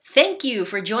Thank you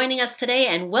for joining us today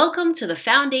and welcome to the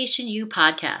Foundation You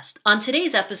podcast. On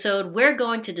today's episode, we're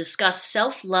going to discuss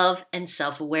self-love and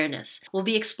self-awareness. We'll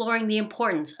be exploring the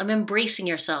importance of embracing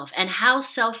yourself and how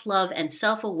self-love and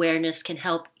self-awareness can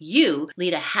help you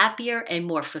lead a happier and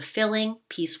more fulfilling,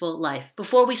 peaceful life.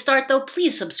 Before we start though,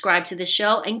 please subscribe to the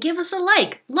show and give us a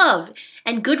like, love,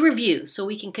 and good review so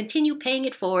we can continue paying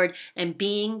it forward and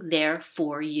being there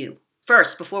for you.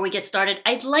 First, before we get started,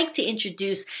 I'd like to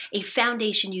introduce a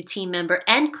Foundation U team member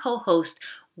and co-host,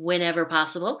 whenever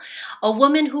possible, a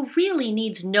woman who really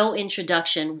needs no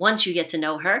introduction once you get to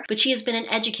know her, but she has been an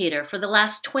educator for the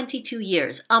last 22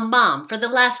 years, a mom for the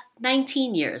last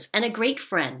 19 years, and a great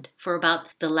friend for about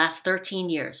the last 13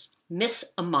 years.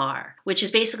 Miss Amar, which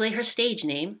is basically her stage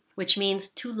name, which means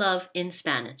to love in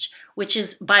Spanish, which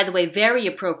is, by the way, very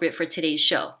appropriate for today's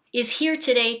show, is here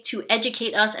today to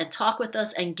educate us and talk with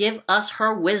us and give us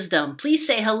her wisdom. Please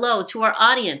say hello to our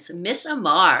audience, Miss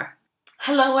Amar.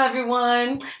 Hello,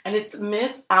 everyone, and it's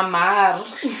Miss Amar.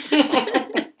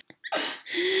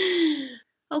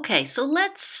 Okay, so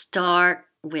let's start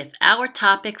with our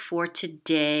topic for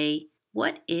today.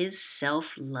 What is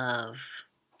self-love?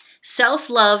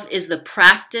 Self-love is the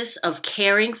practice of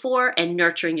caring for and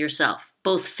nurturing yourself,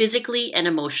 both physically and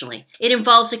emotionally. It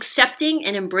involves accepting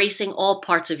and embracing all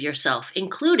parts of yourself,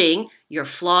 including your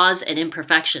flaws and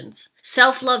imperfections.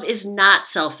 Self-love is not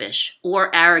selfish or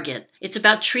arrogant. It's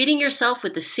about treating yourself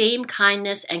with the same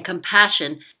kindness and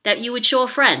compassion that you would show a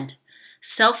friend.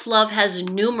 Self-love has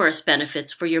numerous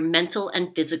benefits for your mental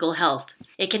and physical health.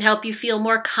 It can help you feel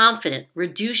more confident,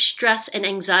 reduce stress and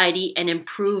anxiety, and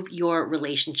improve your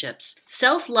relationships.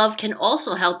 Self-love can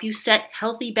also help you set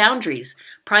healthy boundaries,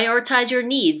 prioritize your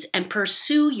needs, and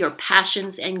pursue your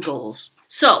passions and goals.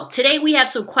 So, today we have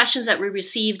some questions that we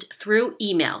received through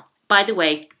email. By the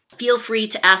way, feel free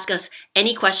to ask us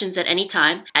any questions at any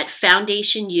time at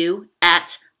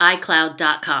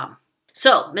foundationu@icloud.com.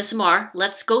 So, Ms. Amar,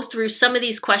 let's go through some of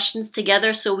these questions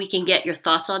together so we can get your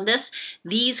thoughts on this.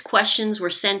 These questions were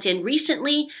sent in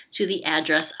recently to the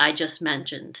address I just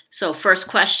mentioned. So, first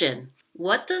question,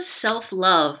 what does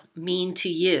self-love mean to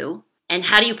you, and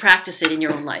how do you practice it in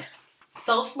your own life?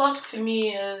 Self-love to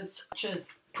me is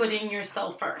just putting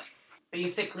yourself first.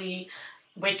 Basically,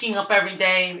 waking up every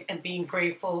day and being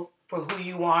grateful for who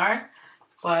you are,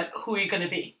 but who you're going to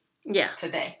be.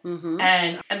 Today. Mm-hmm.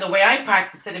 And the way I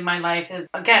practice it in my life is,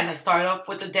 again, I start off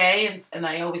with the day and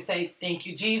I always say, thank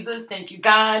you, Jesus, thank you,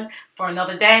 God, for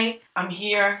another day. I'm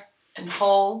here and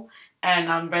whole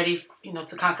and I'm ready,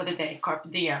 to conquer the day.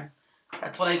 Carpe diem.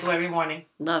 That's what I do every morning.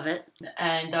 Love it.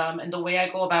 And the way I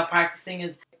go about practicing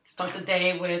is start the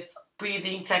day with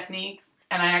breathing techniques.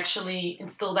 And I actually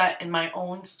instill that in my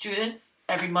own students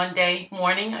every Monday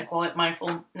morning. I call it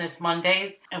Mindfulness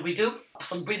Mondays. And we do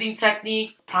some breathing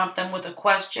techniques, prompt them with a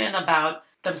question about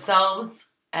themselves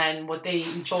and what they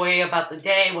enjoy about the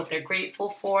day, what they're grateful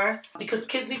for. Because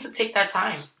kids need to take that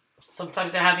time.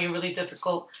 Sometimes they're having a really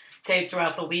difficult day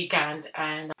throughout the weekend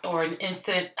or an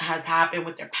incident has happened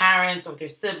with their parents or their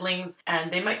siblings.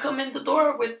 And they might come in the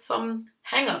door with some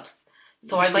hang-ups.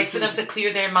 So I'd like for them to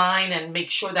clear their mind and make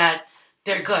sure that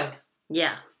they're good.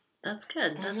 Yeah, that's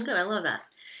good. That's good. I love that.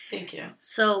 Thank you.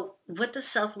 So what does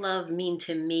self-love mean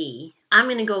to me? I'm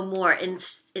going to go more,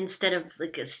 instead of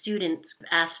like a student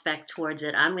aspect towards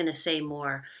it, I'm going to say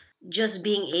more just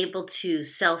being able to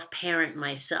self-parent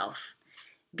myself,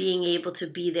 being able to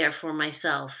be there for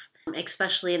myself,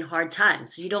 especially in hard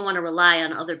times. You don't want to rely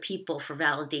on other people for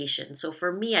validation. So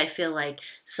for me, I feel like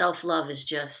self-love is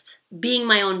just being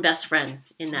my own best friend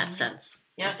in that sense,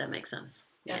 yes. If that makes sense.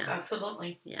 Yes, yeah.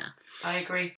 Absolutely. Yeah. I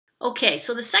agree. Okay,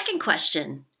 so the second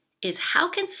question is, how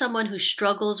can someone who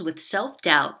struggles with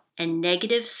self-doubt and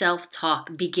negative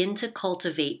self-talk begin to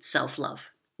cultivate self-love?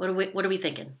 What are we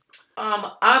thinking?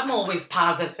 I'm always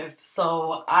positive,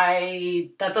 so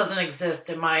that doesn't exist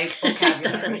in my vocabulary. It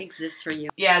doesn't exist for you.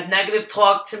 Yeah, negative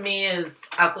talk to me is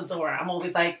out the door. I'm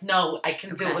always like, no, I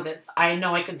can deal with this. I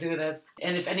know I can do this.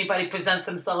 And if anybody presents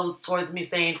themselves towards me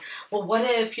saying, well, what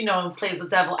if, plays the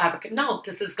devil advocate? No,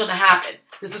 this is gonna happen.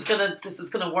 This is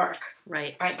gonna work.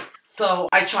 Right. So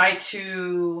I try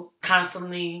to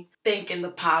constantly think in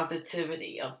the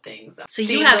positivity of things. So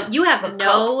you have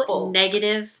no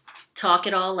negative talk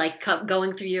at all, like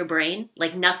going through your brain?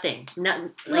 Like nothing? No,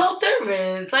 there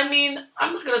is. I mean,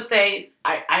 I'm not going to say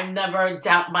I never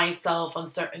doubt myself on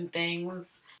certain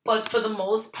things. But for the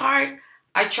most part,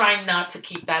 I try not to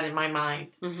keep that in my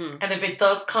mind. Mm-hmm. And if it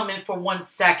does come in for 1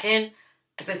 second,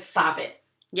 I said, stop it.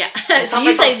 Yeah. So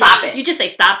you say stop it. You just say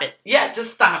stop it. Yeah,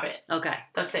 just stop it. Okay.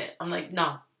 That's it. I'm like,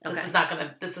 no. This Okay.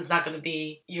 is not gonna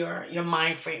be your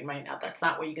mind frame right now. That's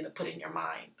not what you're gonna put in your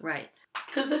mind. Right.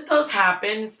 Because it does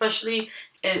happen, especially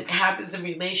it happens in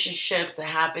relationships. It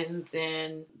happens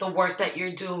in the work that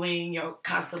you're doing. You're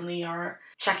constantly are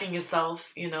checking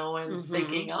yourself, and Mm-hmm.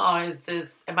 thinking, oh,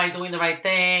 am I doing the right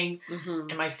thing?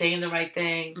 Mm-hmm. Am I saying the right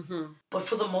thing? Mm-hmm. But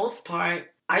for the most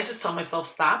part, I just tell myself,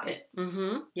 stop it.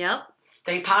 Mm-hmm. Yep.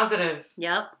 Stay positive.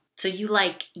 Yep. So you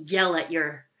like yell at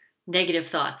your negative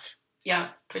thoughts.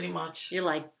 Yes, pretty much. You're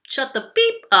like, shut the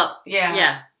beep up. Yeah.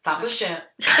 Yeah. Stop the shit.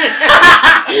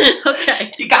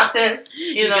 Okay. You got this.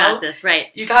 You know? got this, right.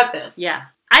 You got this. Yeah.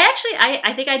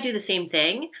 I think I do the same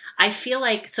thing. I feel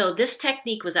like, so this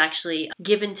technique was actually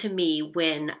given to me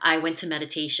when I went to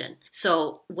meditation.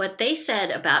 So what they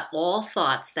said about all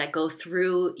thoughts that go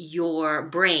through your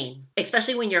brain,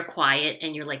 especially when you're quiet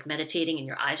and you're like meditating and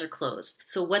your eyes are closed.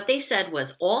 So what they said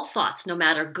was all thoughts, no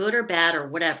matter good or bad or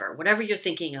whatever you're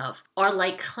thinking of, are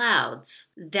like clouds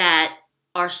that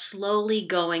are slowly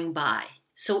going by.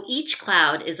 So each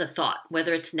cloud is a thought,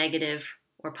 whether it's negative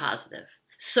or positive.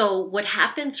 So what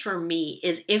happens for me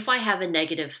is if I have a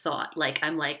negative thought, like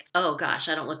I'm like, oh gosh,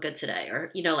 I don't look good today,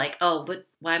 or like, oh, but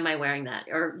why am I wearing that,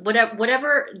 or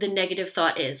whatever the negative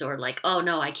thought is, or like, oh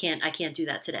no, I can't do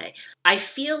that today. I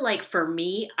feel like for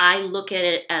me, I look at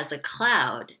it as a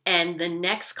cloud, and the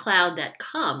next cloud that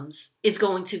comes is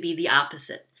going to be the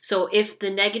opposite. So if the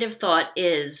negative thought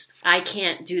is, I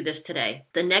can't do this today,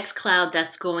 the next cloud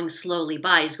that's going slowly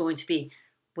by is going to be,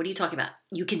 what are you talking about?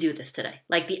 You can do this today.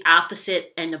 Like the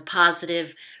opposite and the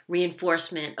positive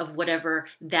reinforcement of whatever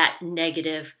that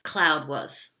negative cloud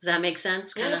was. Does that make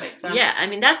sense? Yeah, that makes sense. Yeah, I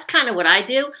mean, that's kind of what I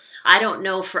do. I don't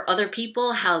know for other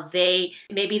people how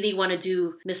maybe they want to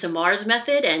do Miss Amar's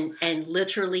method and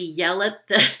literally yell at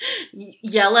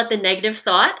the negative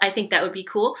thought. I think that would be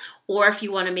cool. Or if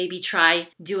you want to maybe try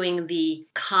doing the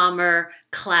calmer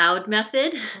cloud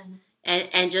method. Mm-hmm.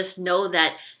 And just know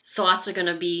that thoughts are going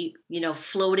to be,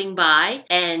 floating by,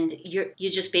 and you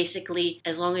just basically,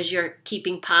 as long as you're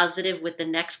keeping positive with the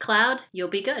next cloud, you'll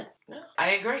be good. Yeah,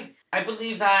 I agree. I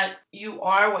believe that you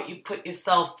are what you put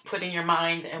in your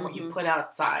mind and what you put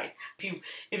outside.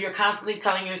 If you're constantly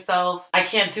telling yourself, I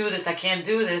can't do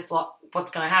this, well,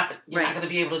 what's going to happen? You're not going to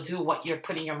be able to do what you're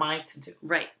putting your mind to do.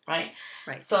 Right.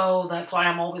 So that's why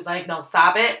I'm always like, no,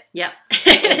 stop it. Yep.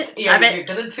 You're going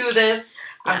to do this.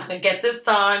 Yeah. I'm going to get this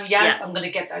done. Yes, I'm going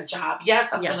to get that job.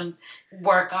 Yes, I'm going to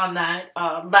work on that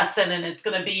lesson and it's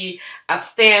going to be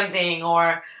outstanding.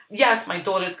 Or, yes, my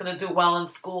daughter's going to do well in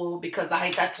school because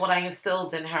that's what I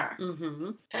instilled in her.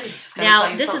 Mm-hmm.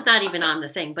 Now, this is not even on the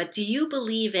thing, but do you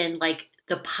believe in like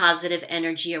the positive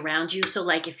energy around you? So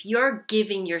like if you're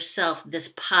giving yourself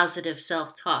this positive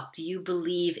self-talk, do you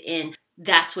believe in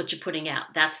that's what you're putting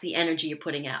out? That's the energy you're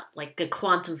putting out. Like the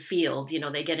quantum field,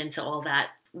 they get into all that.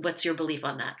 What's your belief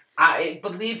on that? I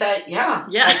believe that,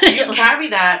 like you carry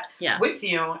that with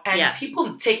you, and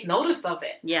people take notice of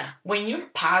it. Yeah. When you're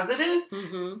positive,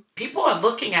 people are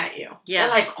looking at you. Yeah.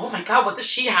 They're like, oh my God, what does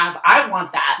she have? I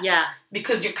want that. Yeah.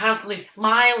 Because you're constantly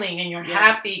smiling and you're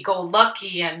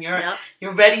happy-go-lucky and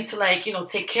you're ready to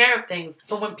take care of things.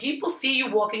 So when people see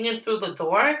you walking in through the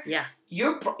door,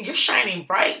 you're shining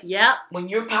bright. Yep. When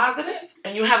you're positive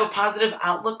and you have a positive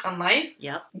outlook on life,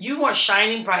 you are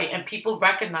shining bright and people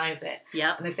recognize it.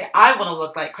 Yep. And they say, I want to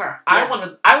look like her.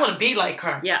 Yeah. I want to be like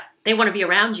her. Yeah. They want to be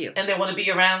around you. And they want to be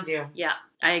around you. Yeah.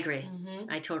 I agree. Mm-hmm.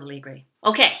 I totally agree.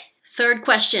 Okay. Third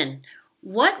question.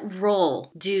 What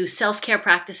role do self-care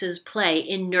practices play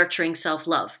in nurturing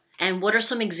self-love? And what are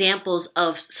some examples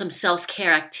of some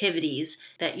self-care activities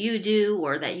that you do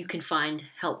or that you can find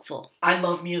helpful? I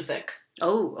love music.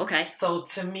 Oh, okay. So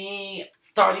to me,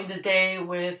 starting the day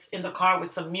in the car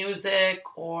with some music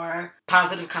or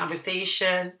positive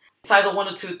conversation, it's either one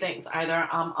or two things. Either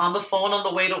I'm on the phone on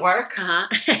the way to work.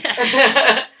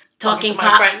 Uh-huh. talking to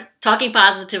my friend. Talking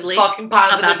positively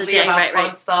about the day, about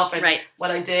fun stuff and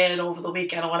what I did over the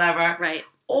weekend or whatever. Right.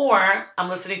 Or I'm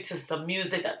listening to some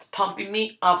music that's pumping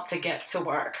me up to get to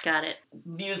work. Got it.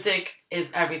 Music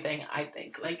is everything, I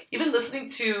think. Like, even listening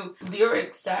to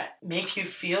lyrics that make you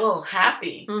feel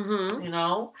happy,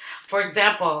 For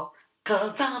example,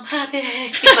 'cause I'm happy.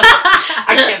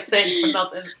 I can't sing for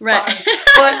nothing. Right. Sorry.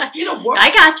 But,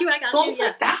 I got you. Songs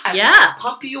like that. Yeah.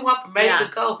 Pump you up and ready to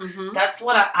go. Mm-hmm. That's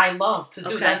what I love to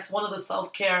do. Okay. That's one of the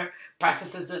self-care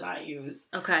practices that I use.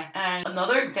 Okay. And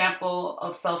another example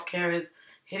of self-care is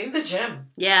hitting the gym,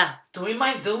 Yeah. doing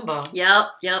my Zumba. Yep.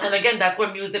 And again, that's where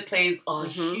music plays a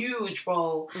Mhm. huge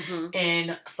role Mhm.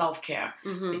 in self-care.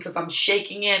 Mhm. Because I'm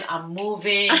shaking it, I'm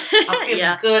moving, I'm feeling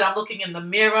Yeah. good, I'm looking in the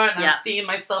mirror, and Yeah. I'm seeing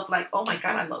myself like, oh my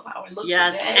God, I love how I look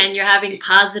Yes, today. and you're having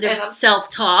positive And I'm-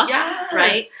 self-talk, Yes.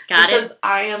 right? Got because it?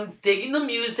 I am digging the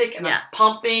music and Yeah. I'm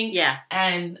pumping. Yeah.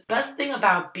 And best thing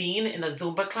about being in a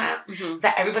Zumba class Mhm. is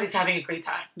that everybody's having a great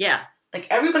time. Yeah. Like,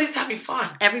 everybody's having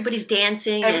fun. Everybody's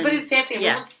dancing. Everybody's dancing. yeah.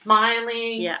 Everyone's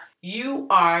smiling. Yeah. You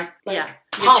are, like, Yeah.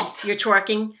 pumped. You're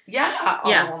twerking. Yeah. Yeah. Oh,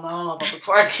 no, I don't know about the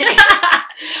twerking.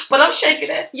 But I'm shaking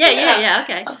it. Yeah,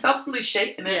 okay. I'm definitely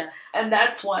shaking it. Yeah. And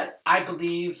that's what I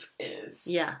believe is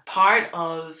Yeah. part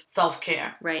of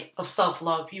self-care, Right. of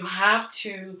self-love. You have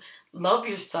to love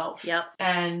yourself. Yep.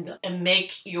 And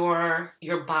make your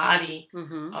body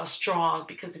Mm-hmm. strong,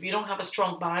 because if you don't have a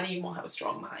strong body, you won't have a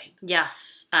strong mind.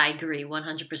 Yes, I agree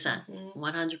 100%. Mhm.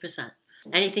 100%.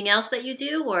 Anything else that you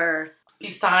do, or?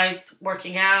 Besides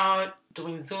working out,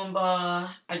 doing Zumba,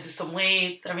 I do some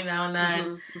weights every now and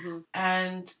then,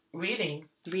 and reading.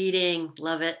 Reading,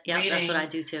 love it. Yeah, that's what Reading. I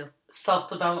do too.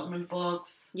 Self-development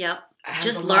books. Yep. It has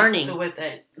Just a lot learning. to do with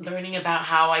it. Learning about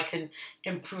how I can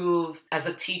improve as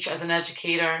a teacher, as an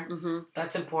educator. Mm-hmm.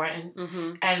 That's important.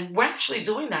 Mm-hmm. And we're actually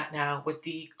doing that now with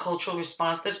the cultural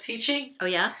responsive teaching. Oh,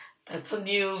 yeah? That's a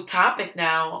new topic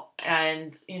now,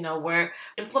 and we're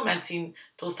implementing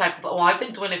those type of. Well, I've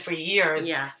been doing it for years,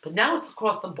 Yeah. but now it's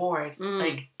across the board. Mm.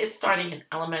 Like, it's starting in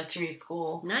elementary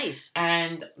school Nice.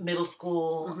 and middle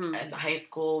school Mhm. and high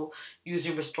school,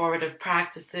 using restorative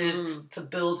practices Mm. to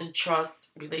build and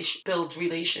trust, build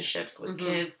relationships with Mhm.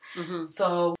 kids. Mm-hmm.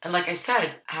 So, and like I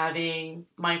said, having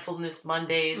mindfulness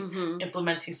Mondays, Mm-hmm.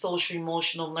 implementing social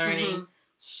emotional learning, Mhm.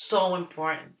 so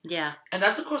important. Yeah. And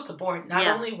that's across the board, not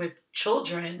Yeah. only with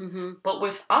children, Mm-hmm. but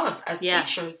with us as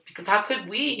Yes. teachers. Because how could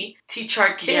we teach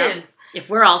our kids If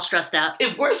we're all stressed out.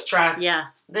 if we're stressed? Yeah.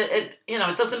 It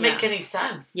doesn't make any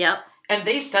sense. Yep. And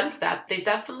they sense that. They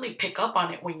definitely pick up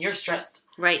on it when you're stressed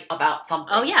Right. about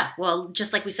something. Oh, yeah. Well,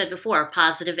 just like we said before,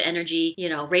 positive energy,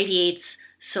 radiates.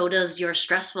 So does your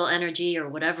stressful energy or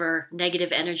whatever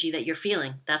negative energy that you're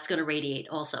feeling. That's going to radiate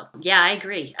also. Yeah, I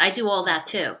agree. I do all that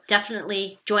too.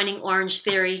 Definitely joining Orange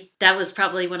Theory. That was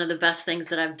probably one of the best things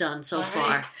that I've done so All far.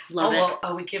 right. Love it. Well,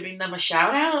 are we giving them a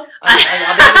shout out? Are they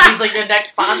going to be like your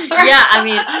next sponsor? Yeah,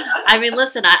 I mean,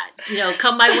 listen,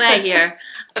 come my way here.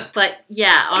 But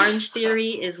yeah, Orange Theory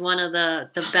is one of the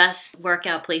best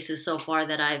workout places so far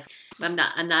that I'm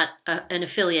not an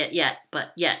affiliate yet,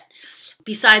 but yet.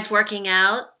 Besides working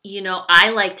out, I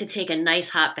like to take a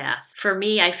nice hot bath. For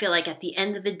me, I feel like at the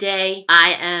end of the day,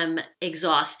 I am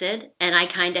exhausted and I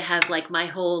kind of have like my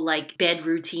whole like bed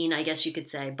routine, I guess you could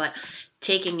say, but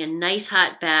taking a nice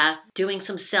hot bath, doing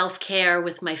some self-care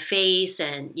with my face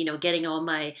and, getting all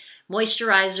my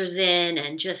moisturizers in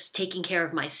and just taking care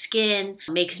of my skin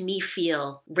makes me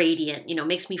feel radiant,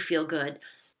 makes me feel good.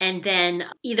 And then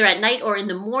either at night or in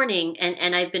the morning,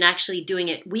 and I've been actually doing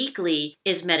it weekly,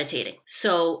 is meditating.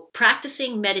 So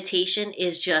practicing meditation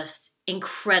is just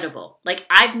incredible. Like,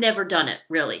 I've never done it,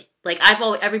 really. Like,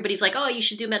 everybody's like, oh, you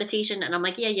should do meditation. And I'm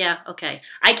like, yeah, okay.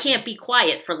 I can't be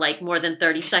quiet for like more than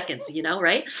 30 seconds,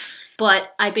 right?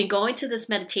 But I've been going to this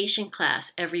meditation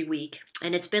class every week,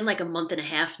 and it's been like a month and a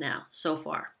half now so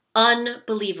far.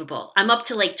 Unbelievable. I'm up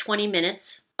to like 20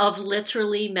 minutes of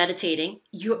literally meditating.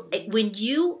 When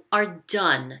you are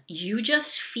done, you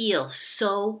just feel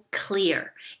so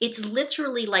clear. It's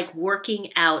literally like working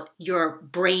out your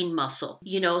brain muscle,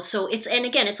 so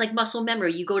it's like muscle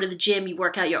memory. You go to the gym, you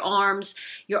work out your arms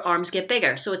get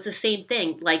bigger. So it's the same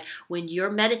thing. Like when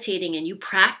you're meditating and you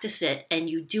practice it and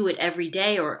you do it every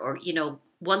day or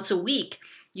once a week,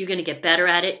 you're going to get better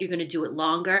at it. You're going to do it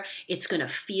longer. It's going to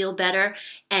feel better.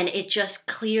 And it just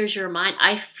clears your mind.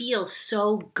 I feel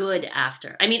so good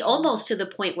after. I mean, almost to the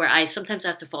point where I sometimes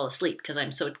have to fall asleep because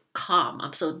I'm so calm.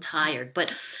 I'm so tired.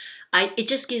 But it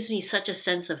just gives me such a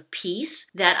sense of peace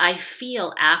that I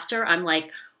feel after. I'm like,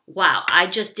 wow, I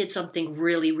just did something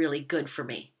really, really good for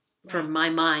me. For my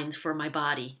mind, for my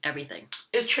body, everything.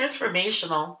 It's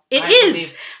transformational. It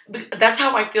is. Believe. That's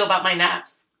how I feel about my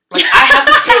naps. Like, I have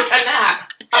to take a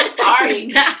nap. I'm sorry.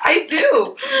 I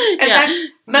do. And that's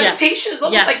meditation is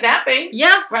almost like napping.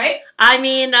 Yeah. Right? I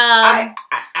mean, I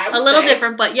a little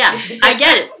different, but yeah. I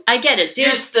get it, dude.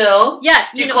 You're still,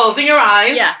 you're closing your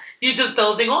eyes. Yeah. You're just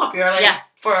dozing off. You're like,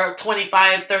 for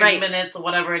 25, 30 minutes or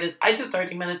whatever it is. I do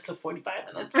 30 minutes to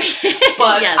 45 minutes.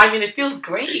 But, I mean, it feels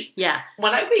great. Yeah.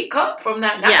 When I wake up from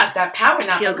that nap, that power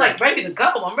nap, I'm like ready to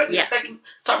go. I'm ready to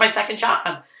start my second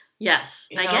job. Yes,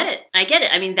 I get it.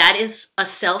 I mean, that is a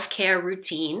self-care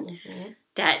routine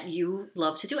that you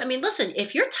love to do. I mean, listen,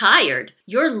 if you're tired,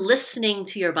 you're listening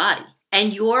to your body.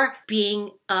 And you're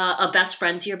being a best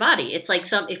friend to your body. It's like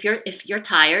if you're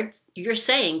tired, you're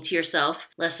saying to yourself,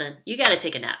 "Listen, you got to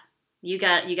take a nap. You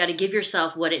got to give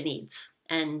yourself what it needs."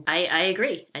 And I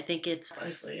agree. I think it's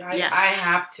honestly, I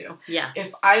have to. Yeah.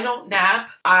 If I don't nap,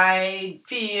 I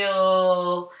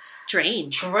feel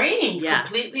drained. Yeah.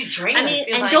 Completely drained. I mean,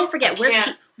 and like don't forget,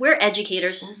 we're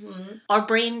educators. Mm-hmm. Our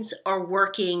brains are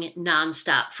working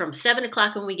nonstop from 7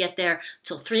 o'clock when we get there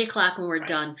till 3 o'clock when we're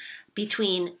done.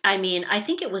 I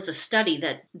think it was a study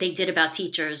that they did about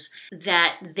teachers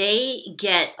that they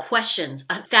get questions,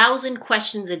 1,000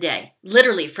 questions a day,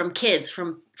 literally from kids,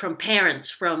 from parents,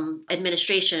 from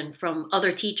administration, from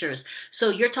other teachers. So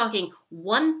you're talking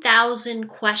 1,000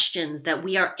 questions that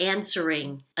we are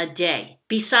answering a day,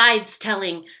 besides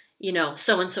telling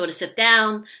so-and-so to sit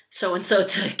down, so-and-so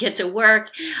to get to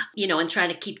work, and trying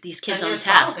to keep these kids on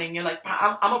task. You're like,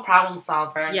 I'm a problem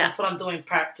solver. Yeah. That's what I'm doing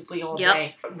practically all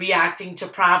day. Reacting to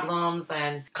problems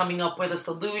and coming up with a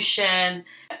solution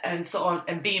and so on,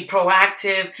 and being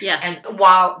proactive. Yes. And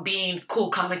while being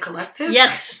cool, calm, and collective.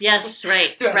 Yes,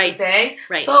 right. Throughout the day.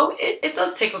 Right. So it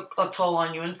does take a toll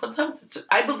on you. And sometimes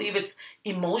I believe it's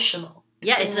emotional.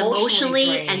 It's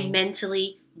emotionally and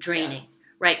mentally draining. Yes.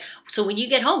 Right. So when you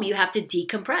get home, you have to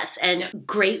decompress. And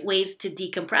great ways to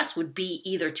decompress would be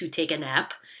either to take a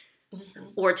nap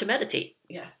or to meditate.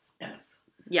 Yes.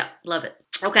 Yeah, love it.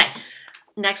 Okay.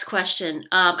 Next question.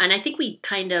 And I think we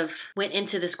kind of went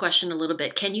into this question a little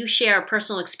bit. Can you share a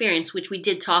personal experience, which we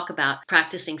did talk about,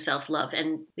 practicing self-love?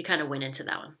 And we kind of went into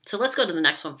that one. So let's go to the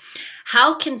next one.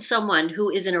 How can someone who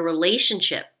is in a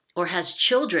relationship or has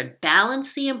children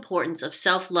balance the importance of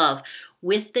self-love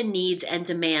with the needs and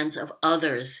demands of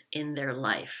others in their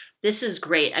life? This is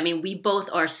great. I mean, we both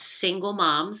are single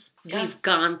moms. Yes. We've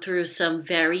gone through some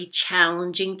very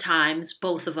challenging times,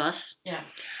 both of us.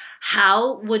 Yes.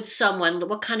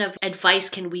 What kind of advice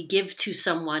can we give to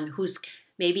someone who's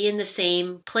maybe in the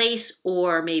same place,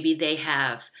 or maybe they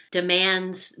have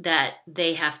demands that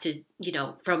they have to,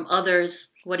 from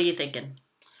others? What are you thinking?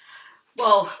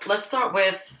 Well, let's start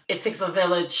with, it takes a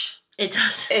village. It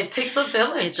does. It takes a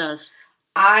village. It does.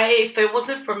 If it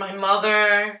wasn't for my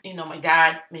mother, my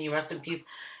dad, may he rest in peace,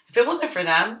 if it wasn't for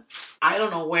them, I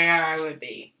don't know where I would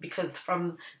be. Because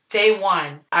from day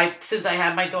one, since I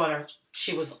had my daughter,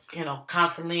 she was,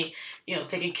 constantly,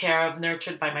 taken care of,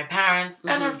 nurtured by my parents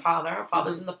and her father. Her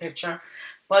father's in the picture.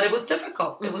 But it was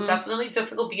difficult. It was definitely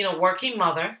difficult being a working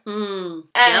mother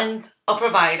and a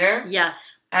provider.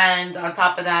 Yes. And on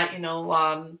top of that,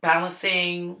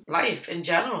 balancing life in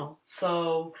general.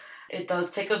 So it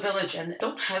does take a village, and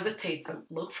don't hesitate to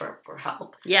look for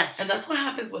help. Yes. And that's what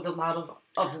happens with a lot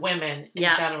of women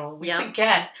in general. We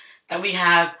forget that we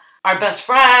have our best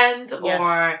friend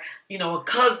or, a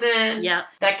cousin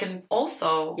that can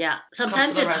also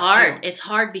sometimes it's hard. It's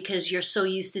hard because you're so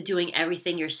used to doing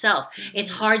everything yourself. Mm-hmm.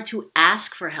 It's hard to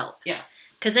ask for help. Yes.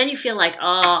 Because then you feel like,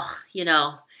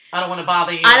 I don't want to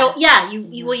bother you.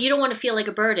 You don't want to feel like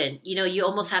a burden. You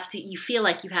almost have to, you feel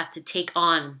like you have to take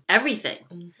on everything.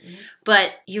 Mm-hmm.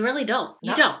 But you really don't.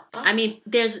 You don't. No. I mean,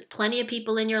 there's plenty of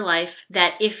people in your life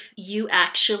that if you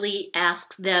actually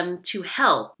ask them to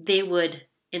help, they would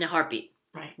in a heartbeat.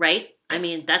 Right? I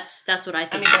mean, that's what I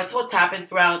think. I mean, that's what's happened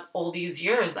throughout all these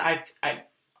years.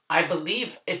 I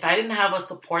believe if I didn't have a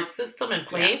support system in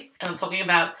place, and I'm talking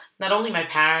about not only my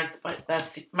parents, but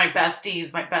my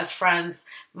besties, my best friends,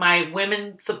 my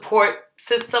women support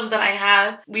system that I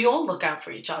have, we all look out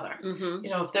for each other. Mm-hmm.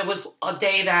 If there was a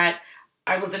day that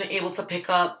I wasn't able to pick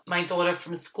up my daughter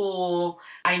from school,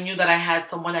 I knew that I had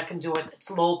someone that can do it.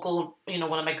 It's local,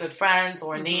 one of my good friends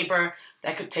or a neighbor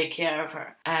that could take care of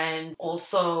her. And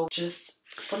also just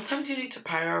sometimes you need to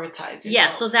prioritize yourself. Yeah,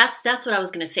 so that's what I was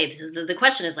going to say. The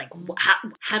question is like,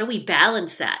 how do we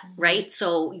balance that, right?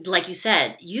 So like you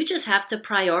said, you just have to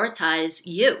prioritize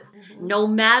you no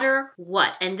matter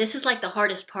what. And this is like the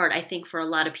hardest part, I think, for a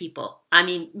lot of people. I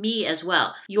mean, me as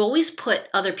well. You always put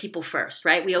other people first,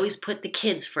 right? We always put the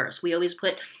kids first. We always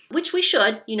put, which we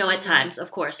should, at times,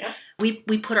 of course. Yeah.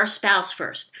 We put our spouse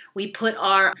first. We put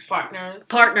our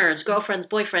partners, girlfriends,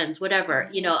 boyfriends, whatever.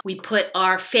 We put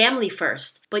our family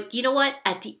first. But you know what?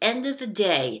 At the end of the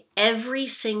day, every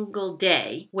single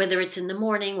day, whether it's in the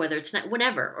morning, whether it's not,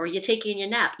 whenever, or you're taking a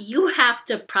nap, you have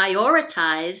to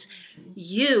prioritize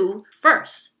you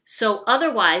first. So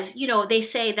otherwise, they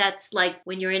say that's like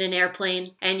when you're in an airplane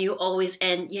and you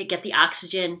get the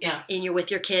oxygen Yes. and you're with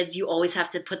your kids, you always have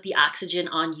to put the oxygen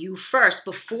on you first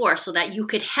before so that you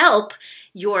could help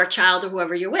your child or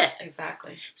whoever you're with.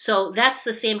 Exactly. So that's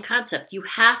the same concept. You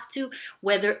have to,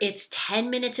 whether it's 10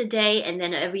 minutes a day and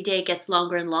then every day it gets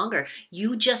longer and longer,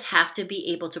 you just have to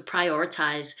be able to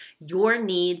prioritize your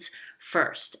needs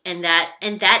first. And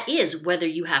that is whether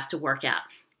you have to work out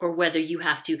or whether you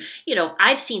have to,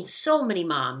 I've seen so many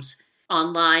moms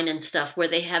online and stuff where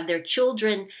they have their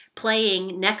children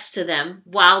playing next to them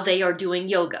while they are doing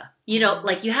yoga.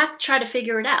 Like you have to try to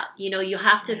figure it out. You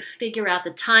have to figure out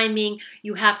the timing.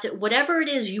 You have to, whatever it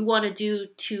is you want to do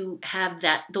to have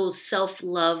those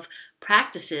self-love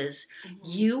practices,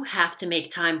 you have to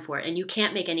make time for it and you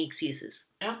can't make any excuses.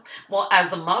 Yeah. Well,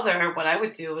 as a mother, what I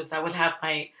would do is I would have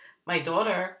my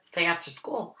daughter stay after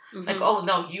school. Mm-hmm. Like, oh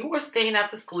no, you were staying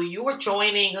after school. You were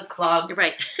joining a club,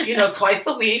 Right? Twice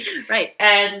a week, Right?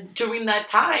 And during that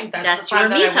time, that's the your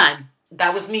time me time.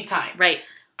 That was me time, Right?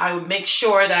 I would make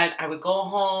sure that I would go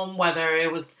home, whether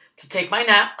it was to take my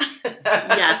nap,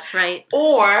 Yes, right,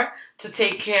 or to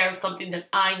take care of something that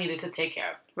I needed to take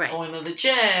care of, right. going to the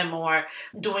gym or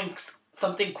doing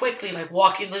something quickly like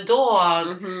walking the dog.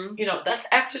 Mm-hmm. That's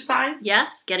exercise.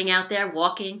 Yes, getting out there,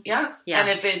 walking. Yes. Yeah. And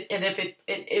if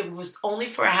it was only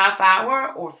for a half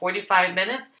hour or 45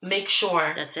 minutes, make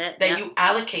sure That's it. that you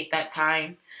allocate that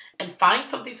time and find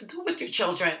something to do with your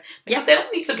children. Because Yep. they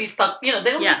don't need to be stuck, they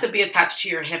don't need to be attached to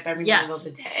your hip every minute of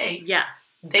the day. Yeah.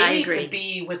 They I need agree. to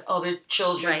be with other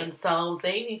children Right. themselves.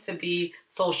 They need to be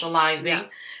socializing. Yeah.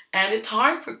 And it's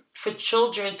hard for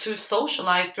children to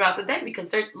socialize throughout the day because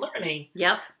they're learning.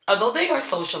 Yep. Although they are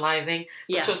socializing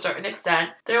Yeah. to a certain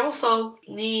extent, they also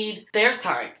need their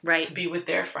time Right. to be with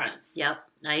their friends. Yep.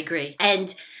 I agree.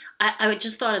 And I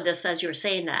just thought of this as you were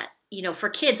saying that. For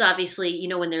kids, obviously,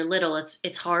 when they're little,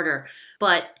 it's harder.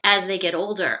 But as they get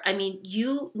older,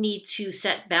 you need to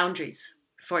set boundaries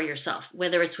for yourself,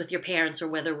 whether it's with your parents or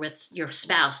whether with your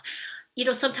spouse.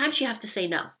 Sometimes you have to say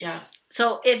no. Yes.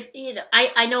 So if,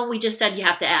 I know we just said you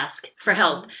have to ask for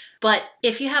help, but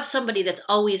if you have somebody that's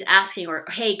always asking or,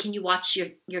 hey, can you watch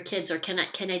your kids or can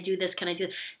I do this? Can I do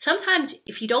this? Sometimes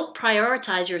if you don't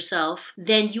prioritize yourself,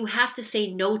 then you have to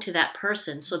say no to that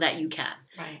person so that you can.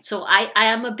 Right. So I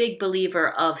am a big believer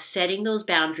of setting those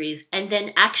boundaries and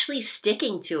then actually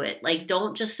sticking to it. Like,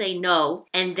 don't just say no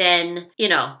and then,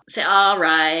 say, all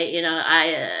right,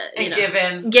 Give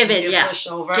in. Give in, yeah. Push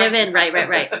over. Give in,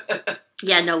 right.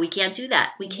 Yeah, no, we can't do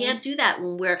that. We can't do that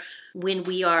when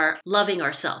we are loving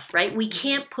ourselves, right? We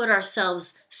can't put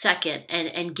ourselves second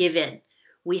and give in.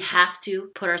 We have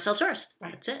to put ourselves first.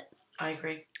 Right. That's it. I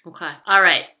agree. Okay. All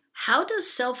right. How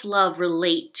does self-love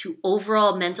relate to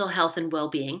overall mental health and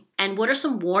well-being? And what are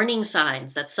some warning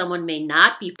signs that someone may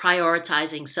not be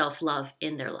prioritizing self-love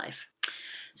in their life?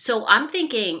 So I'm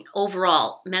thinking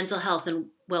overall mental health and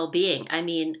well-being.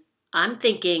 I'm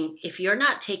thinking if you're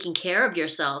not taking care of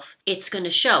yourself, it's going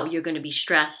to show. You're going to be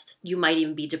stressed. You might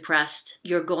even be depressed.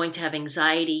 You're going to have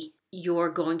anxiety. You're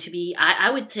going to be,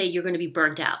 I would say you're going to be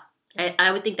burnt out.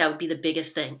 I would think that would be the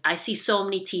biggest thing. I see so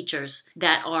many teachers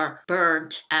that are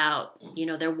burnt out.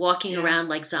 They're walking around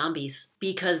like zombies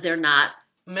because they're not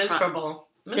miserable.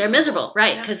 They're miserable,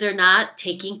 right? Yeah. Because they're not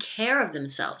taking care of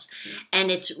themselves. And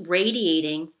it's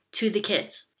radiating to the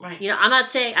kids. Right. I'm not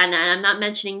saying, and I'm not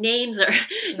mentioning names or,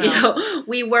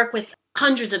 we work with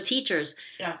hundreds of teachers.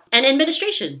 Yes. And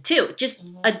administration too. Just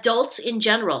adults in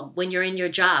general, when you're in your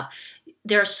job.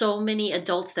 There are so many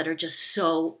adults that are just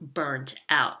so burnt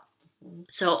out.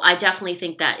 So I definitely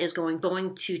think that is going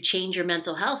to change your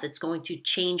mental health. It's going to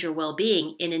change your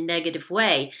well-being in a negative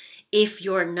way if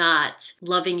you're not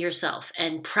loving yourself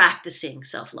and practicing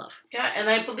self-love. Yeah, and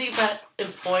I believe that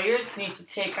employers need to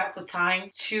take out the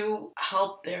time to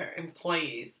help their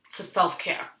employees to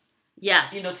self-care.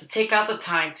 Yes. To take out the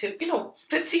time to,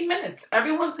 15 minutes.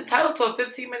 Everyone's entitled to a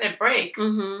 15-minute break.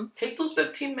 Mm-hmm. Take those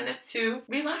 15 minutes to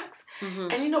relax.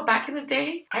 Mm-hmm. And, back in the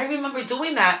day, I remember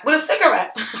doing that with a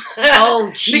cigarette.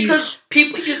 Oh, geez. Because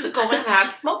people used to go in and have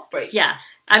smoke breaks.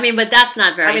 Yes. But that's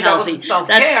not very healthy. That wasn't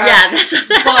self-care.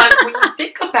 That's But when you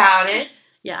think about it,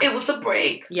 yeah. It was a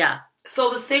break. Yeah.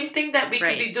 So the same thing that we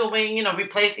could be doing,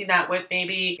 replacing that with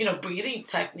maybe, breathing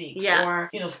techniques or,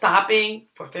 stopping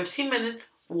for 15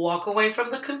 minutes, walk away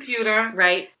from the computer,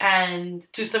 right, and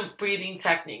do some breathing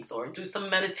techniques or do some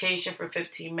meditation for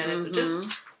 15 minutes or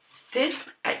just sit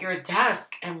at your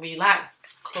desk and relax.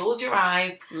 Close your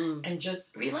eyes and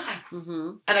just relax.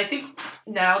 Mm-hmm. And I think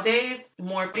nowadays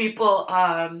more people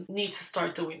need to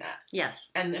start doing that.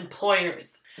 Yes. And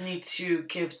employers need to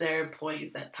give their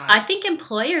employees that time. I think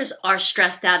employers are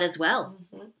stressed out as well.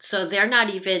 Mm-hmm. So they're not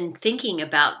even thinking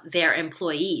about their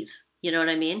employees. You know what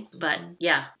I mean? But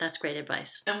yeah, that's great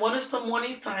advice. And what are some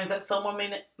warning signs that someone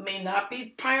may not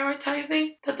be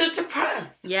prioritizing? That they're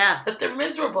depressed. Yeah. That they're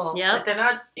miserable. Yep. That they're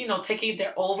not, taking,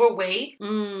 they're overweight.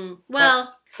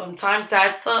 Well, sometimes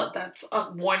that's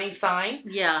a warning sign.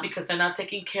 Yeah. Because they're not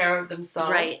taking care of themselves.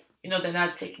 Right. They're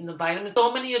not taking the vitamins.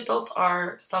 So many adults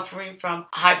are suffering from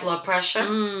high blood pressure.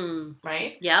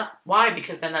 Right? Yep. Why?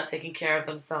 Because they're not taking care of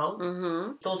themselves.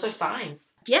 Mm-hmm. Those are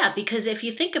signs. Yeah, because if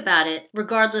you think about it,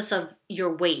 regardless of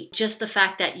your weight, just the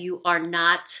fact that you are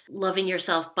not loving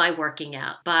yourself by working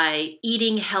out, by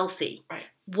eating healthy, right,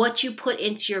 what you put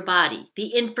into your body, the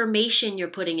information you're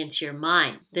putting into your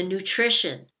mind, the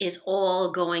nutrition is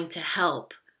all going to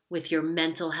help with your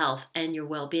mental health and your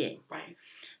well-being. Right.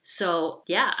 So,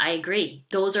 yeah, I agree.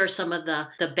 Those are some of the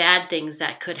bad things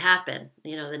that could happen,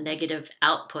 the negative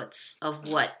outputs of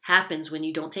what happens when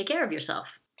you don't take care of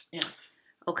yourself. Yes.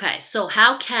 Okay, so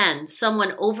how can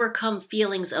someone overcome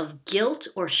feelings of guilt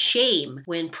or shame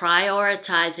when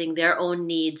prioritizing their own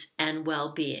needs and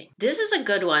well-being? This is a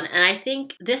good one, and I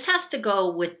think this has to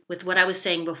go with what I was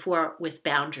saying before with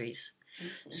boundaries.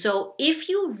 Mm-hmm. So if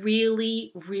you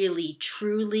really, really,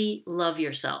 truly love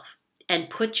yourself and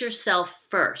put yourself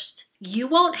first, you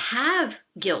won't have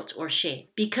guilt or shame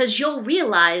because you'll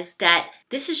realize that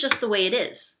this is just the way it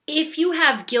is. If you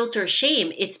have guilt or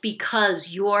shame, it's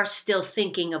because you're still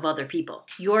thinking of other people.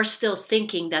 You're still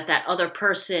thinking that other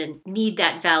person need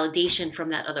that validation from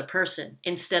that other person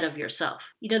instead of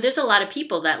yourself. There's a lot of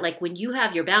people that when you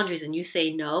have your boundaries and you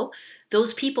say no,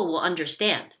 those people will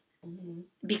understand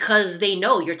because they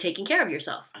know you're taking care of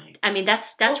yourself. I mean,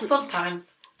 that's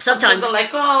sometimes. Sometimes they're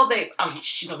like,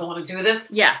 she doesn't want to do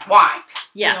this. Yeah. Why?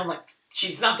 Yeah.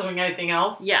 She's not doing anything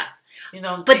else. Yeah.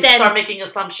 But then start making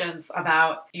assumptions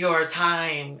about your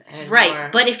time. And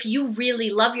right. But if you really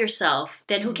love yourself,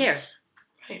 then who cares?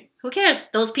 Right. Who cares?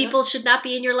 Those people should not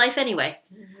be in your life anyway.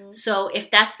 Mm-hmm. So if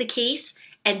that's the case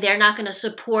and they're not going to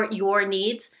support your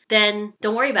needs, then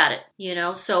don't worry about it,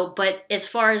 but as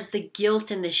far as the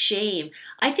guilt and the shame,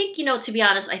 I think, to be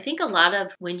honest, I think a lot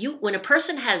of when a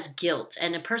person has guilt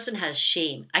and a person has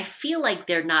shame, I feel like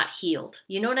they're not healed.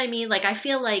 You know what I mean? I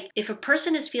feel like if a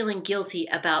person is feeling guilty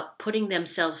about putting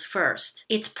themselves first,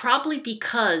 it's probably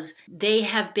because they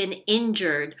have been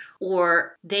injured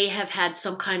or they have had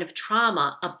some kind of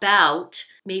trauma about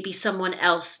maybe someone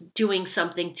else doing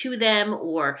something to them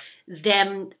or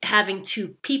them having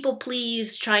to people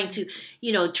please, trying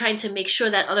to make sure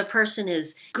that other person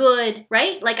is good,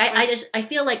 right? I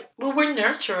feel like... Well, we're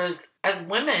nurturers as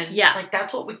women. Yeah.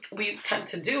 That's what we tend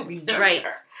to do. We nurture. Right.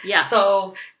 Yeah.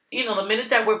 So, the minute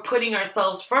that we're putting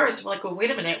ourselves first, we're like, well,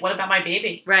 wait a minute, what about my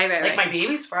baby? Right. My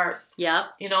baby's first. Yeah.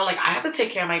 I have to take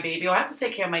care of my baby, or I have to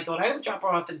take care of my daughter. I have to drop her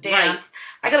off at dance.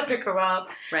 Right. I got to pick her up.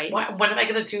 Right. When am I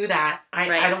going to do that?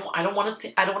 I don't want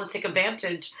to take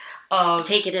advantage of...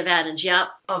 Taking advantage, yep.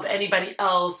 Of anybody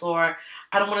else, or...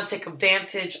 I don't want to take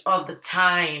advantage of the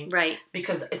time. Right.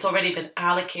 Because it's already been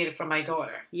allocated for my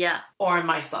daughter. Yeah. Or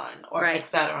my son, or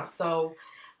etc. So...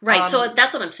 Right, so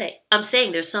that's what I'm saying. I'm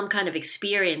saying there's some kind of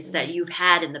experience that you've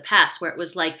had in the past where it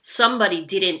was like somebody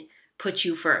didn't put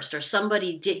you first or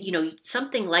somebody did,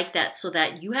 something like that, so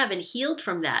that you haven't healed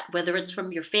from that, whether it's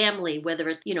from your family, whether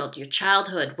it's, your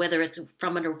childhood, whether it's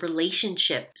from a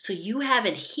relationship. So you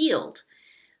haven't healed.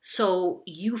 So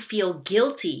you feel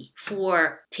guilty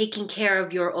for taking care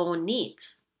of your own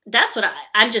needs. That's what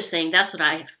I'm just saying. That's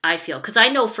what I feel. Because I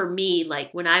know for me,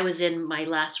 when I was in my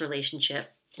last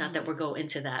relationship, not that we're going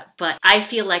into that, but I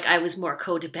feel like I was more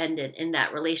codependent in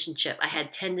that relationship. I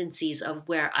had tendencies of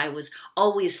where I was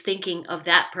always thinking of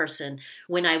that person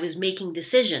when I was making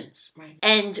decisions. Right.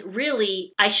 And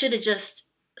really, I should have just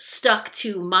stuck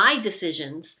to my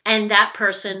decisions and that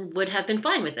person would have been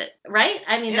fine with it, right?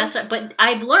 I mean, but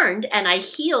I've learned and I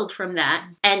healed from that.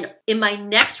 And in my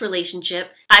next relationship,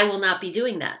 I will not be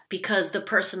doing that because the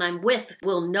person I'm with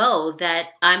will know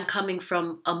that I'm coming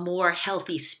from a more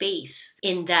healthy space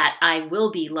in that I will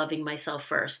be loving myself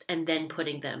first and then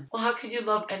putting them. Well, how can you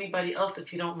love anybody else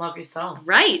if you don't love yourself?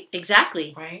 Right,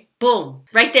 exactly. Right? Boom,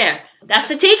 right there. That's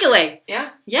the takeaway. Yeah.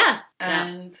 Yeah.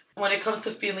 And when it comes to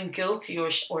feeling guilty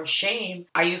or shame,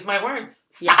 I use my words.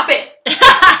 Stop it.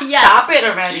 Yes. Stop it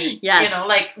already. Yes.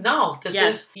 No,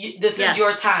 this is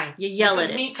your time. You yell this at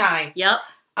is it. me time. Yep.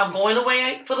 I'm going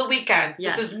away for the weekend.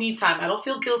 Yes. This is me time. I don't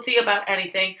feel guilty about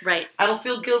anything. Right. I don't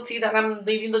feel guilty that I'm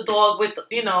leaving the dog with,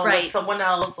 Right. with someone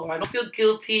else, or I don't feel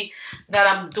guilty that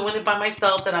I'm doing it by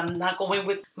myself, that I'm not going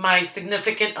with my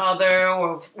significant other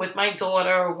or with my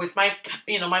daughter or with my,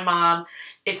 my mom.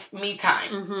 It's me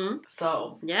time. Mm-hmm.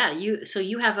 So yeah,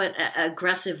 you have an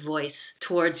aggressive voice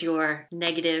towards your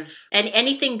negative, and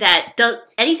anything that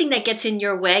gets in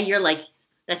your way, you're like,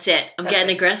 that's it. I'm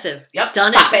getting aggressive. Yep.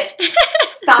 Done Stop it.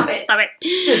 Stop it. Stop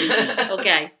it.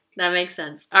 Okay. That makes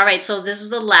sense. All right, so this is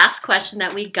the last question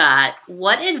that we got.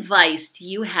 What advice do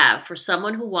you have for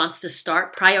someone who wants to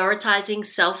start prioritizing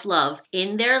self-love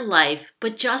in their life,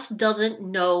 but just doesn't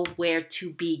know where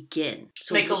to begin?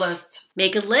 So make a list.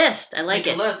 Make a list. I like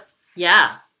it. Make a list.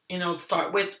 Yeah.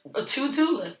 Start with a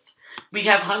to-do list. We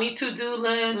have honey to-do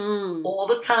lists all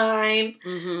the time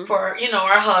for,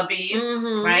 our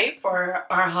hubbies, right? For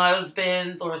our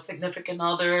husbands or significant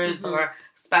others or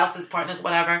spouses, partners,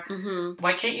 whatever.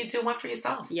 Why can't you do one for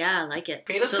yourself? Yeah, I like it.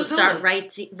 Create a so to-do start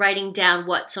list. writing down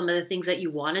some of the things that you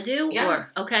want to do?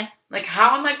 Yes. Or, okay. Like,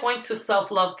 how am I going to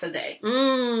self-love today?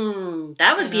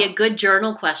 That would be a good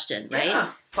journal question, right?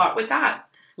 Yeah, start with that.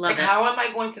 Love it. How am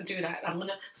I going to do that? I'm going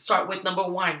to start with number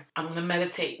 1. I'm going to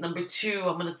meditate. Number 2,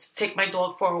 I'm going to take my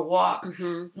dog for a walk.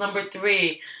 Number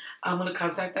 3, I'm going to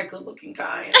contact that good-looking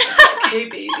guy. Okay,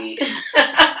 baby.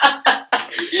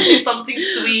 Say something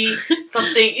sweet,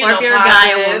 something, or if you're positive. a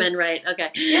guy or woman, right?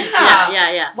 Okay. Yeah.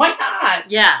 Yeah. Why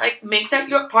not? Yeah. Like, make that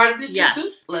your part of your to-do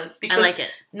list. Because I like it.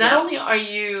 not only are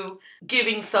you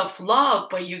giving self-love,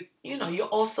 but you're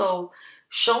also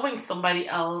showing somebody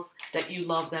else that you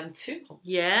love them too.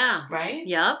 Yeah. Right?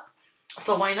 Yep.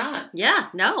 So why not? Yeah.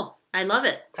 No. I love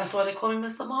it. That's why they call me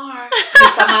Mr. Mar.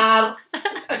 Mr. Mar.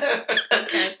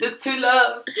 Okay. It's true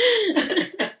love.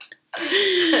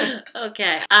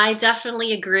 Okay. I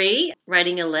definitely agree.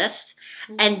 Writing a list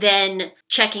and then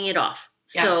checking it off.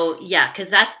 Yes. So, yeah, because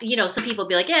that's, some people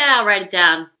be like, yeah, I'll write it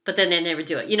down, but then they never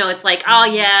do it. It's like, oh,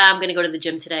 yeah, I'm going to go to the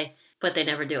gym today, but they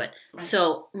never do it. Right.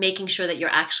 So making sure that you're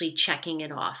actually checking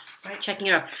it off. Right. Checking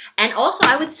it off. And also,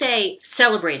 I would say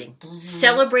celebrating.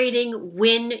 Celebrating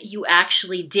when you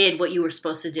actually did what you were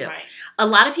supposed to do. Right. A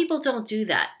lot of people don't do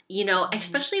that,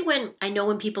 especially when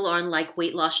people are on like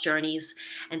weight loss journeys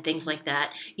and things like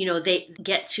that, they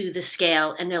get to the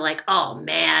scale and they're like, oh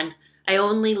man, I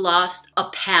only lost a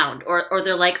pound, or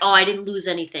they're like, oh, I didn't lose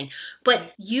anything.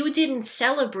 But you didn't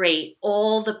celebrate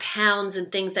all the pounds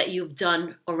and things that you've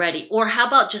done already. Or how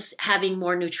about just having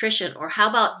more nutrition? Or how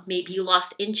about maybe you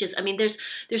lost inches? I mean, there's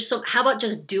how about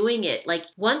just doing it? Like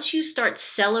once you start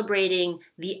celebrating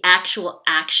the actual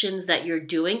actions that you're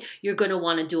doing, you're going to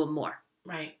want to do them more.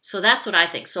 Right. So that's what I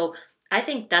think. So I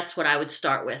think that's what I would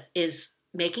start with is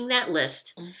making that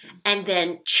list and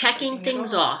then checking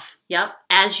things off. Yep.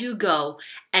 As you go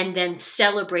and then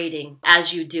celebrating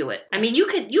as you do it. I mean, you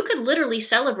could literally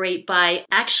celebrate by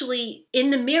actually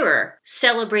in the mirror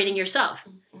celebrating yourself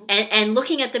and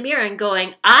looking at the mirror and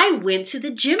going, I went to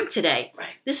the gym today. Right.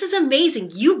 This is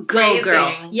amazing. You go,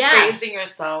 girl. Yes. Praising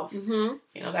yourself.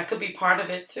 That could be part of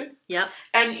it too. Yep.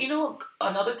 And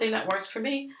another thing that works for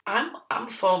me, I'm a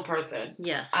phone person.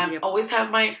 Yes. I always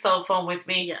have my cell phone with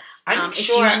me. Yes. It's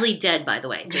usually dead, by the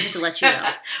way, just to let you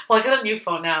know. Well, I got a new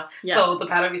phone now, so the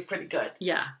battery's pretty good.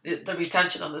 Yeah. The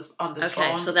retention on this phone.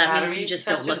 Okay, so that means you just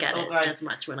don't look at it as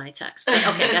much when I text. But,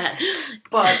 okay, go ahead.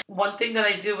 But one thing that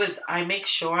I do is I make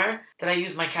sure that I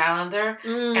use my calendar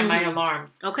and my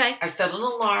alarms. Okay. I set an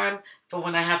alarm for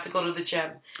when I have to go to the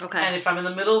gym. Okay. And if I'm in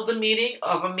the middle of a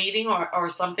meeting or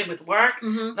something with work,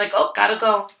 like, oh, gotta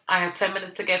go. I have 10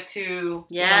 minutes to get to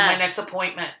my next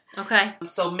appointment. Okay.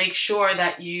 So make sure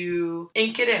that you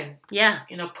ink it in. Yeah.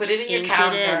 Put it in your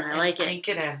calendar. It in. I like it. Ink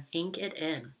it in. Ink it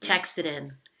in. Text it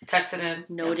in. Text it in.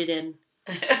 Note it in.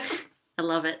 I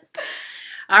love it.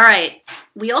 All right.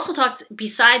 We also talked,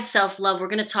 besides self-love, we're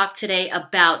going to talk today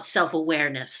about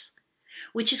self-awareness,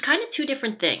 which is kind of two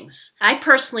different things. I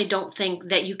personally don't think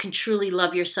that you can truly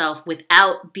love yourself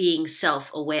without being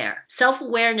self-aware.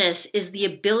 Self-awareness is the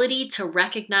ability to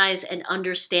recognize and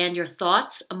understand your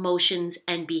thoughts, emotions,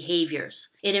 and behaviors.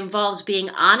 It involves being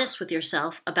honest with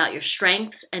yourself about your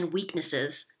strengths and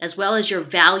weaknesses, as well as your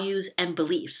values and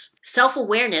beliefs.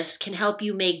 Self-awareness can help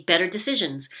you make better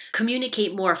decisions,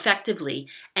 communicate more effectively,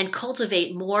 and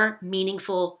cultivate more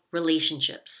meaningful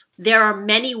relationships. There are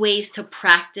many ways to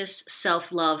practice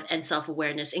self-love and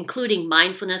self-awareness, including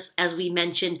mindfulness, as we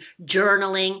mentioned,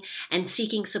 journaling, and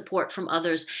seeking support from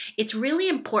others. It's really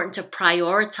important to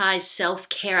prioritize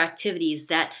self-care activities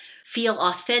that feel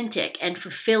authentic and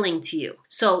fulfilling to you.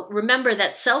 So remember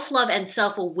that self-love and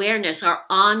self-awareness are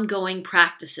ongoing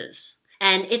practices.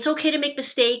 And it's okay to make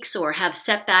mistakes or have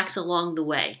setbacks along the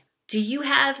way. Do you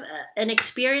have an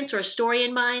experience or a story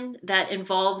in mind that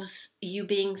involves you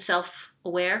being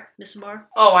self-aware, Ms. Barr?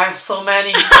 Oh, I have so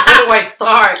many. Where do I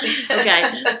start?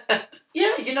 Okay.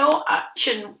 Yeah,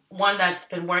 one that's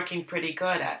been working pretty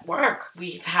good at work.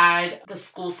 We've had the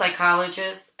school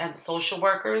psychologists and social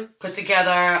workers put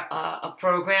together a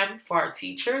program for our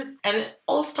teachers, and it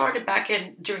all started back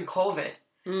during COVID.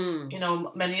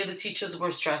 Many of the teachers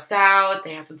were stressed out.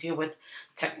 They had to deal with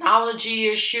technology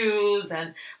issues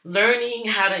and learning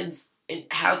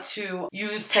how to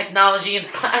use technology in the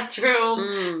classroom.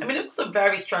 I mean, it was a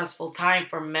very stressful time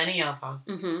for many of us.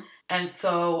 Mm-hmm. And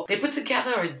so they put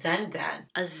together a Zen Den.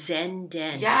 A Zen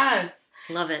Den. Yes.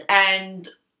 Love it. And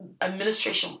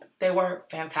administration, they were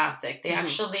fantastic. They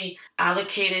actually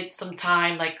allocated some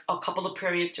time, like a couple of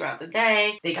periods throughout the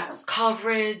day. They got us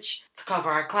coverage to cover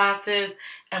our classes.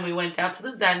 And we went down to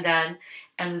the Zen Den.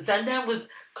 And the Zen Den was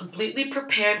completely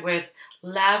prepared with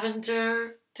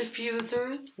lavender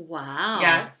diffusers. Wow.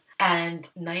 Yes. And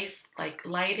nice,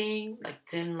 lighting,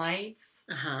 dim lights.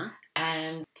 Uh-huh.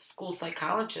 And the school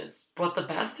psychologist brought the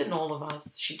best in all of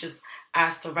us. She just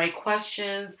asked the right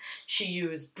questions. She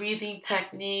used breathing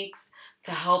techniques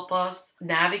to help us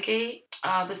navigate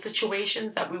the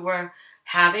situations that we were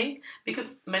having,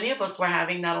 because many of us were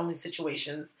having not only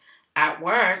situations at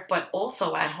work, but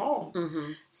also at home.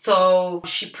 Mm-hmm. So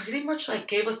she pretty much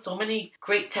gave us so many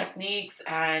great techniques,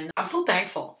 and I'm so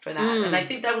thankful for that. And I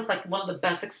think that was one of the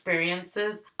best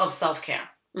experiences of self-care.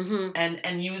 Mm-hmm.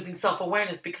 And using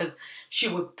self-awareness, because she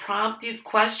would prompt these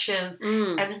questions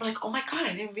and then be like, oh my God,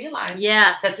 I didn't realize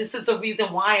that this is the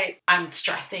reason why I'm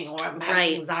stressing or I'm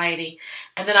having anxiety.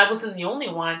 And then I wasn't the only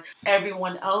one.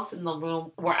 Everyone else in the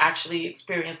room were actually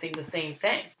experiencing the same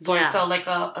thing. So I felt like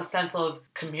a sense of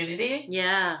community.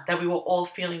 Yeah. That we were all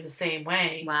feeling the same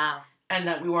way. Wow. And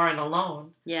that we weren't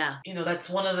alone. Yeah. That's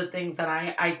one of the things that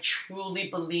I truly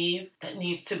believe that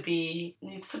needs to be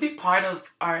part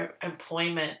of our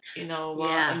employment, our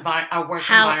work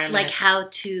environment. How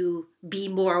to be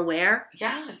more aware?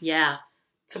 Yes. Yeah.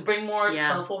 To bring more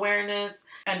self-awareness.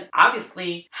 And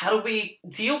obviously, how do we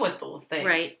deal with those things?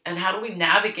 Right. And how do we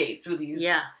navigate through these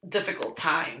difficult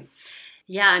times?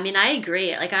 Yeah, I mean, I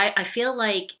agree. I feel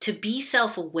like to be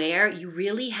self-aware, you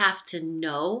really have to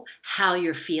know how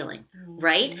you're feeling,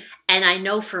 right? And I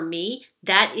know for me,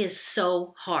 that is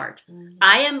so hard.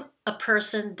 I am a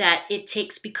person that it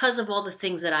takes, because of all the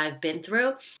things that I've been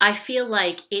through, I feel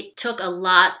like it took a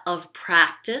lot of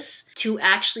practice to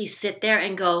actually sit there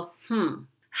and go,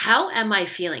 how am I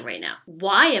feeling right now?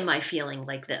 Why am I feeling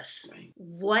like this? Right.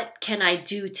 What can I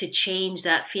do to change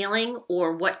that feeling?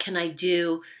 Or what can I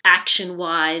do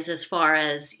action-wise as far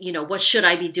as, what should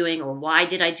I be doing? Or why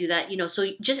did I do that? So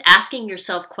just asking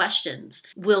yourself questions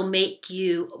will make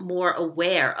you more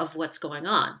aware of what's going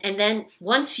on. And then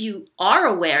once you are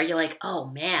aware, you're like, oh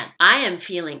man, I am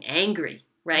feeling angry.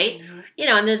 Right?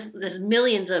 Mm-hmm. And there's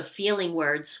millions of feeling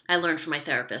words I learned from my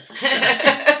therapist. So.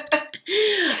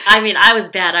 I mean, I was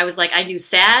bad. I was I knew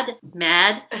sad,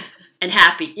 mad, and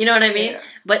happy. You know what I mean? Yeah.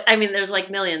 But I mean, there's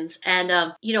millions.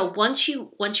 And, once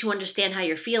you understand how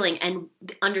you're feeling and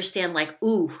understand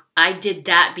ooh, I did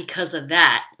that because of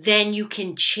that, then you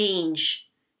can change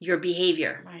your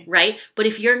behavior, right? But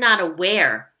if you're not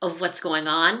aware of what's going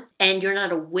on and you're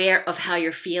not aware of how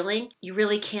you're feeling, you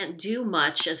really can't do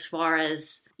much as far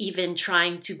as even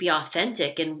trying to be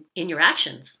authentic in your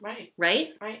actions. Right?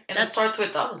 Right. And it starts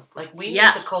with us. We need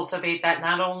to cultivate that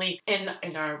not only in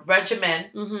our regimen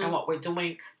and what we're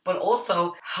doing, but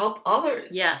also help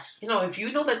others. Yes. If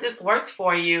you know that this works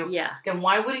for you, then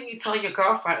why wouldn't you tell your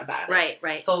girlfriend about it?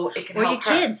 Right. So it can help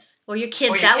her. Or your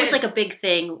kids. That was a big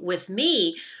thing with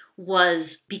me,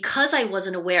 was because I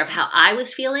wasn't aware of how I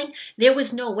was feeling, there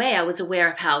was no way I was aware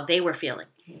of how they were feeling.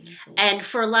 Mm-hmm. And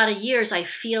for a lot of years, I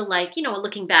feel like,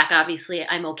 looking back, obviously,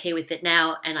 I'm okay with it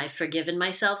now and I've forgiven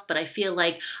myself, but I feel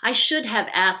like I should have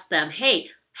asked them, hey,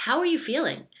 how are you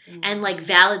feeling? Mm-hmm. And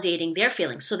validating their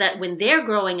feelings so that when they're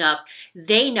growing up,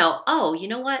 they know, oh, you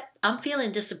know what? I'm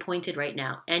feeling disappointed right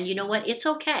now. And you know what? It's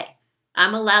okay.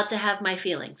 I'm allowed to have my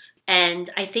feelings. And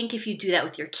I think if you do that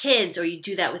with your kids or you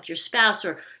do that with your spouse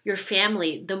or your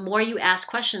family, the more you ask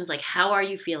questions like, how are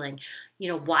you feeling?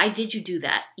 Why did you do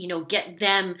that? Get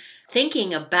them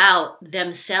thinking about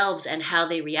themselves and how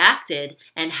they reacted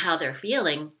and how they're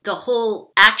feeling. The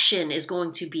whole action is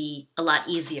going to be a lot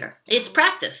easier. It's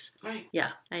practice. Right. Yeah,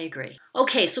 I agree.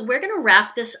 Okay, so we're going to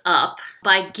wrap this up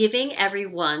by giving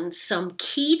everyone some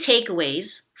key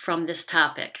takeaways from this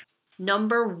topic.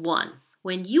 Number 1,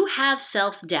 when you have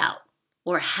self-doubt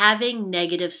or having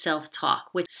negative self-talk,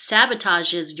 which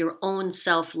sabotages your own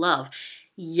self-love,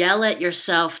 Yell at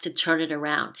yourself to turn it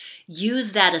around.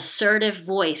 Use that assertive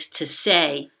voice to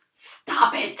say,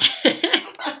 stop it.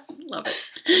 Love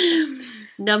it.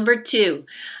 Number 2,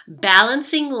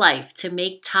 balancing life to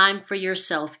make time for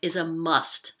yourself is a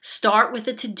must. Start with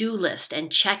a to-do list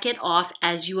and check it off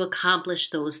as you accomplish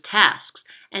those tasks.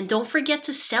 And don't forget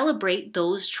to celebrate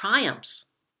those triumphs.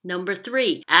 Number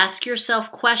 3, ask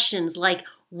yourself questions like,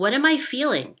 what am I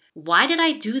feeling? Why did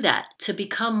I do that? To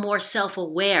become more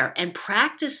self-aware and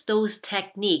practice those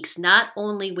techniques not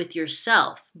only with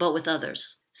yourself, but with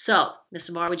others. So, Ms.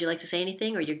 Amar, would you like to say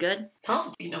anything, or you're good?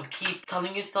 No, keep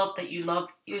telling yourself that you love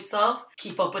yourself.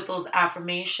 Keep up with those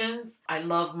affirmations. I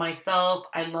love myself.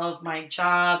 I love my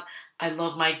job. I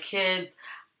love my kids.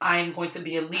 I'm going to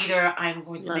be a leader. I'm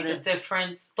going to make a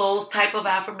difference. Those type of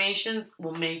affirmations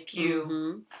will make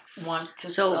you want to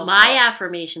self-love. So my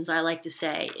affirmations I like to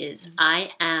say is, I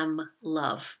am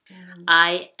love.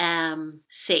 I am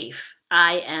safe.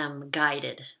 I am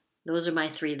guided. Those are my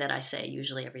 3 that I say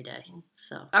usually every day.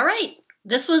 So, all right.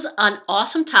 This was an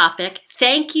awesome topic.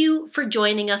 Thank you for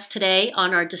joining us today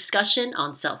on our discussion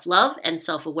on self-love and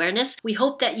self-awareness. We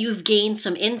hope that you've gained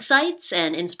some insights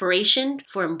and inspiration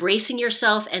for embracing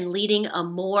yourself and leading a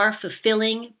more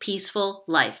fulfilling, peaceful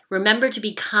life. Remember to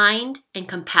be kind and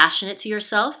compassionate to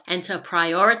yourself and to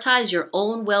prioritize your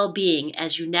own well-being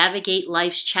as you navigate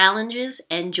life's challenges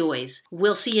and joys.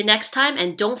 We'll see you next time,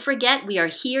 and don't forget, we are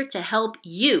here to help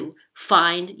you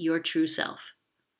find your true self.